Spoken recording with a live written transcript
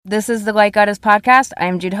This is the Light Goddess Podcast. I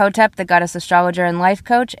am Jude Hotep, the Goddess Astrologer and Life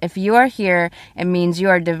Coach. If you are here, it means you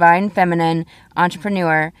are divine feminine,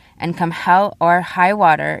 entrepreneur, and come hell or high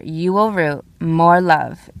water, you will root more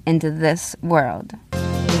love into this world.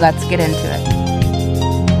 Let's get into it.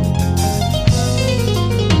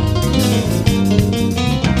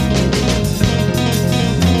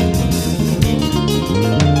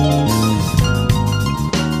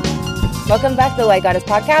 Welcome back to the Light Goddess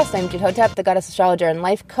Podcast. I'm Jude Hotep, the Goddess Astrologer and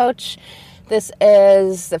Life Coach. This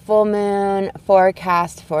is the full moon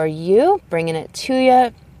forecast for you, bringing it to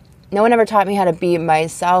you. No one ever taught me how to be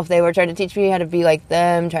myself. They were trying to teach me how to be like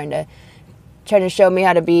them, trying to show me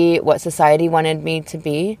how to be what society wanted me to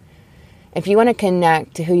be. If you want to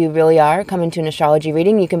connect to who you really are, come into an astrology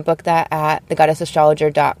reading. You can book that at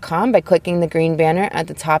thegoddessastrologer.com by clicking the green banner at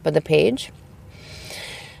the top of the page.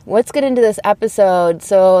 Let's get into this episode.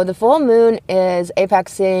 So the full moon is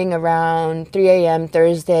apexing around 3 a.m.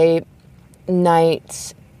 Thursday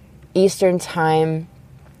night Eastern time,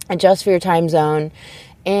 adjust for your time zone.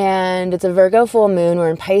 And it's a Virgo full moon. We're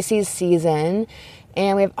in Pisces season,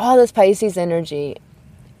 and we have all this Pisces energy.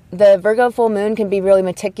 The Virgo full moon can be really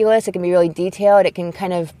meticulous. It can be really detailed. It can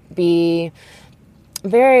kind of be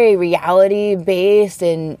very reality-based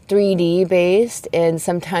and 3D-based, and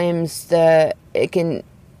sometimes it can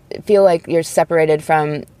feel like you're separated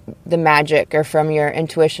from the magic or from your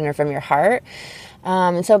intuition or from your heart.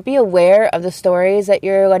 And so be aware of the stories that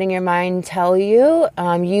you're letting your mind tell you.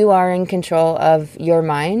 You are in control of your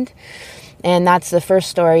mind. And that's the first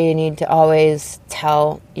story you need to always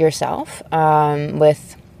tell yourself.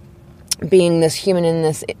 With being this human in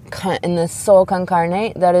this soul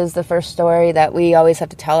incarnate, that is the first story that we always have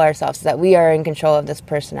to tell ourselves, that we are in control of this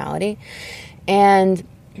personality. And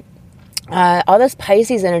all this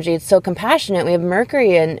Pisces energy, it's so compassionate. We have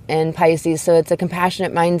Mercury in Pisces, so it's a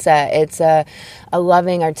compassionate mindset. It's a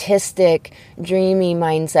loving, artistic, dreamy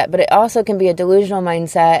mindset. But it also can be a delusional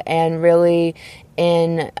mindset and really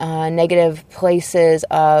in negative places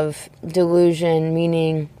of delusion,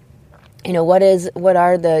 meaning, you know, what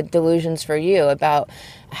are the delusions for you about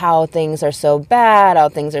how things are so bad, how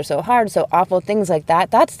things are so hard, so awful, things like that.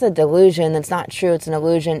 That's the delusion. That's not true. It's an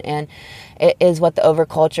illusion, and it is what the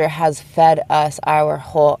overculture has fed us our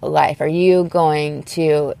whole life. Are you going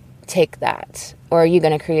to take that? Or are you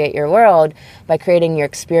going to create your world by creating your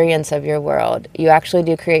experience of your world? You actually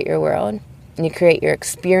do create your world, and you create your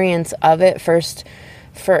experience of it first.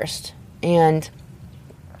 And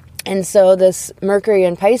so this Mercury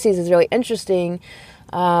in Pisces is really interesting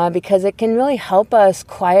because it can really help us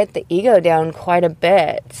quiet the ego down quite a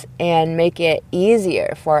bit and make it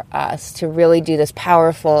easier for us to really do this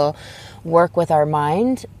powerful work with our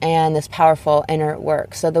mind and this powerful inner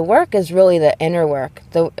work. So the work is really the inner work.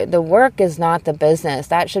 The work is not the business.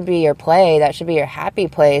 That should be your play. That should be your happy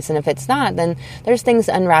place. And if it's not, then there's things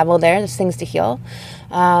to unravel there. There's things to heal.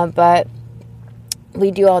 But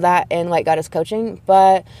we do all that in Light Goddess coaching.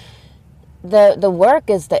 But the work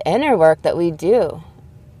is the inner work that we do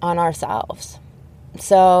on ourselves.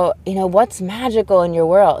 So, you know, what's magical in your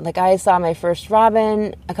world? Like, I saw my first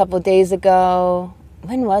robin a couple of days ago.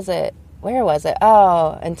 When was it? Where was it?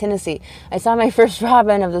 Oh, in Tennessee. I saw my first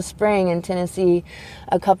robin of the spring in Tennessee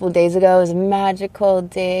a couple of days ago. It was a magical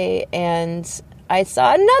day, and I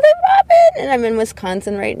saw another robin, and I'm in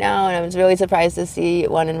Wisconsin right now, and I was really surprised to see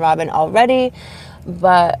one in robin already.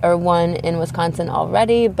 One in Wisconsin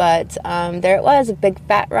already, but there it was, a big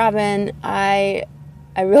fat robin. I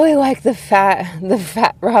really like the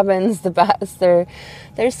fat robins the best.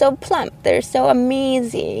 They're so plump, they're so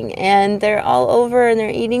amazing, and they're all over and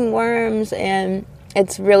they're eating worms, and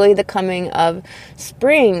it's really the coming of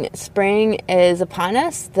spring. Spring is upon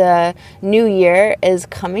us. The new year is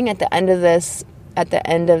coming at the end of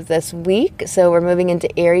this week. So we're moving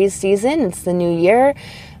into Aries season. It's the new year.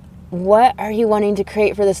 What are you wanting to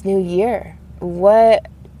create for this new year? What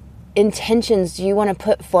intentions do you want to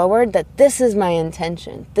put forward that this is my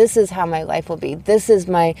intention? This is how my life will be. This is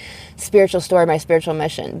my spiritual story, my spiritual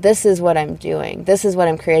mission. This is what I'm doing. This is what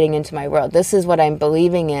I'm creating into my world. This is what I'm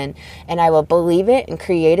believing in. And I will believe it and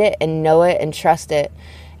create it and know it and trust it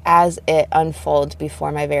as it unfolds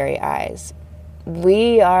before my very eyes.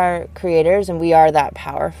 We are creators, and we are that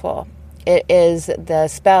powerful. It is the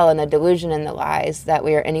spell and the delusion and the lies that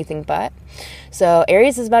we are anything but. So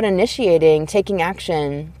Aries is about initiating, taking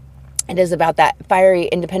action. It is about that fiery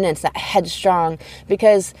independence, that headstrong,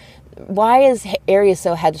 because why is Aries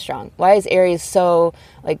so headstrong? Why is Aries so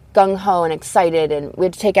like gung-ho and excited and we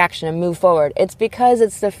have to take action and move forward? It's because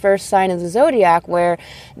it's the first sign of the zodiac where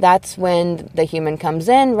that's when the human comes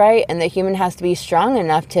in, right? And the human has to be strong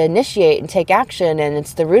enough to initiate and take action. And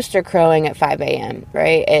it's the rooster crowing at 5 a.m.,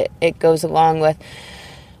 right? It goes along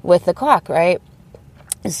with the clock, right?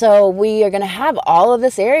 So we are going to have all of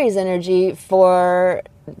this Aries energy for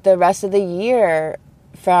the rest of the year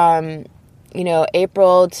from,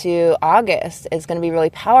 April to August. Is going to be really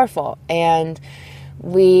powerful. And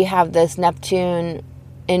we have this Neptune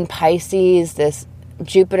in Pisces, this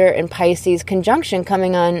Jupiter in Pisces conjunction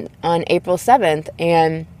coming on April 7th.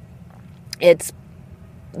 And it's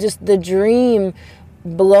just the dream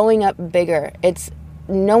blowing up bigger. It's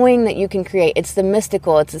knowing that you can create. It's the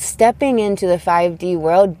mystical. It's stepping into the 5D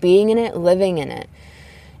world, being in it, living in it.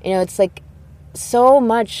 It's like so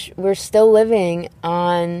much we're still living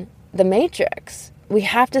on the matrix. We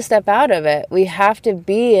have to step out of it. We have to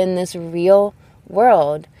be in this real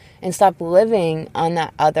world and stop living on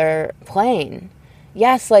that other plane.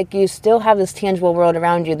 Yes, like you still have this tangible world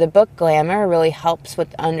around you. The book Glamour really helps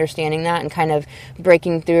with understanding that and kind of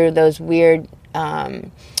breaking through those weird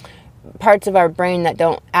parts of our brain that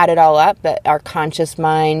don't add it all up, that our conscious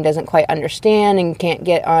mind doesn't quite understand and can't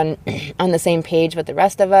get on the same page with the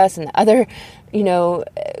rest of us and the other,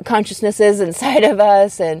 consciousnesses inside of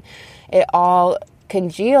us, and it all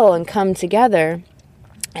congeal and come together.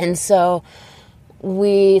 And so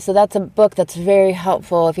that's a book that's very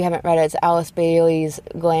helpful. If you haven't read it, it's Alice Bailey's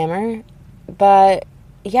Glamour. But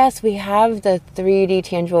yes, we have the 3D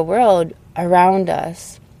tangible world around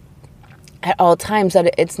us at all times.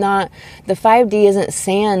 That it's not, the 5D isn't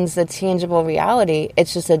sans the tangible reality.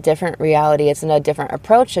 It's just a different reality. It's a different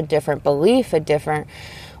approach, a different belief, a different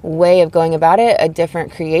way of going about it, a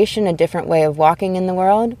different creation, a different way of walking in the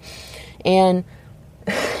world. And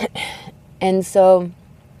so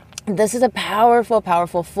this is a powerful,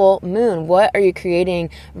 powerful full moon. What are you creating?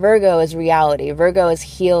 Virgo is reality. Virgo is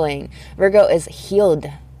healing. Virgo is healed.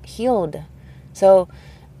 So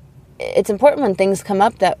it's important when things come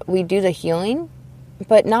up that we do the healing,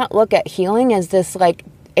 but not look at healing as this like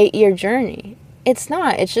 8-year journey. It's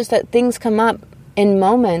not. It's just that things come up in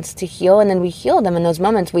moments to heal, and then we heal them in those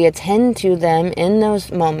moments. We attend to them in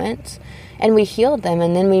those moments, and we heal them,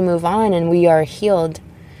 and then we move on, and we are healed.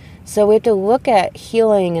 So we have to look at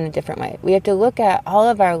healing in a different way. We have to look at all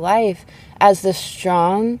of our life as the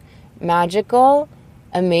strong, magical,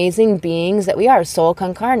 amazing beings that we are. Soul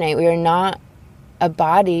concarnate. We are not a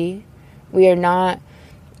body. We are not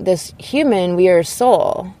this human. We are a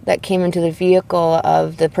soul that came into the vehicle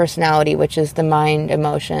of the personality, which is the mind,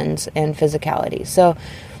 emotions, and physicality. So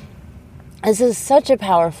this is such a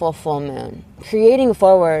powerful full moon, creating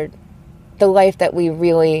forward the life that we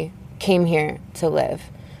really came here to live.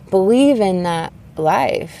 Believe in that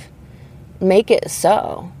life. Make it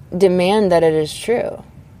so. Demand that it is true.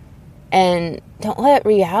 And don't let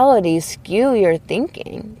reality skew your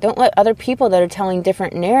thinking. Don't let other people that are telling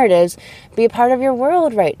different narratives be a part of your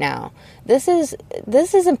world right now. This is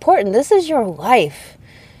important. This is your life.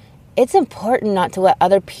 It's important not to let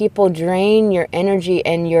other people drain your energy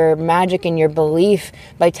and your magic and your belief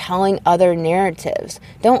by telling other narratives.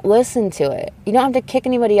 Don't listen to it. You don't have to kick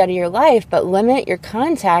anybody out of your life, but limit your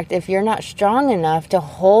contact if you're not strong enough to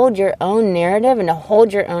hold your own narrative and to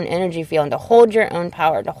hold your own energy field and to hold your own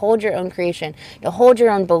power, to hold your own creation, to hold your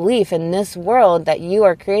own belief in this world that you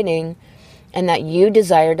are creating and that you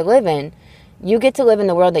desire to live in. You get to live in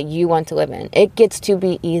the world that you want to live in. It gets to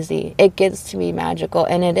be easy. It gets to be magical.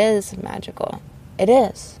 And it is magical. It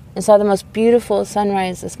is. I saw the most beautiful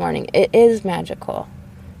sunrise this morning. It is magical.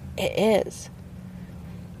 It is.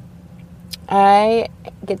 I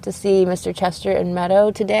get to see Mr. Chester and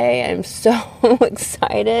Meadow today. I'm so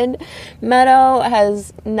excited. Meadow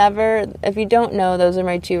has never, if you don't know, those are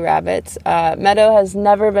my two rabbits. Meadow has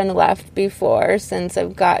never been left before since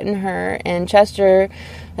I've gotten her. And Chester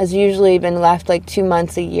has usually been left like 2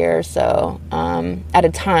 months a year or so at a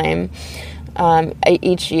time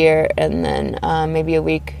each year. And then maybe a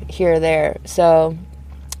week here or there. So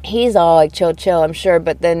he's all like chill, I'm sure,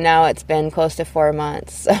 but then now it's been close to 4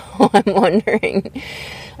 months, so I'm wondering,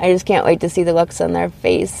 I just can't wait to see the looks on their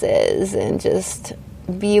faces and just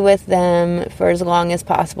be with them for as long as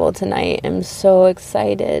possible tonight. I'm so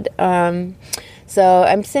excited. So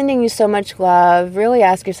I'm sending you so much love. Really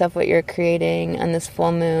ask yourself what you're creating on this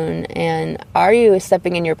full moon, and are you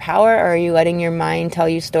stepping in your power, or are you letting your mind tell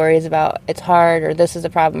you stories about it's hard, or this is the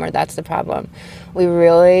problem, or that's the problem? We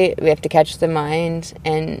have to catch the mind,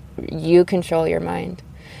 and you control your mind.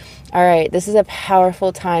 All right, this is a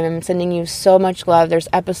powerful time. I'm sending you so much love. There's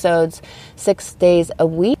episodes 6 days a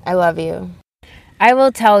week. I love you. I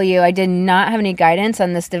will tell you, I did not have any guidance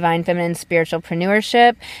on this divine feminine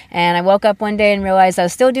spiritualpreneurship, and I woke up one day and realized I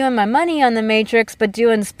was still doing my money on the matrix, but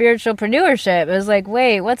doing spiritualpreneurship. It was like,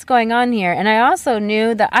 wait, what's going on here? And I also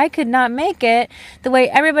knew that I could not make it the way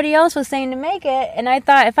everybody else was saying to make it, and I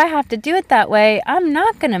thought, if I have to do it that way, I'm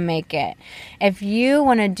not going to make it. If you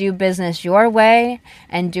want to do business your way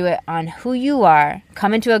and do it on who you are,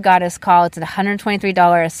 come into a goddess call. It's a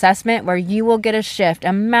 $123 assessment where you will get a shift,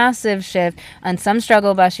 a massive shift on some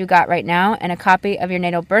struggle bus you got right now and a copy of your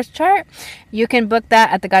natal birth chart. You can book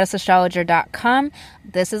that at thegoddessastrologer.com.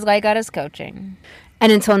 This is Light Goddess Coaching.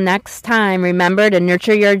 And until next time, remember to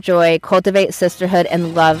nurture your joy, cultivate sisterhood,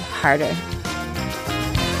 and love harder.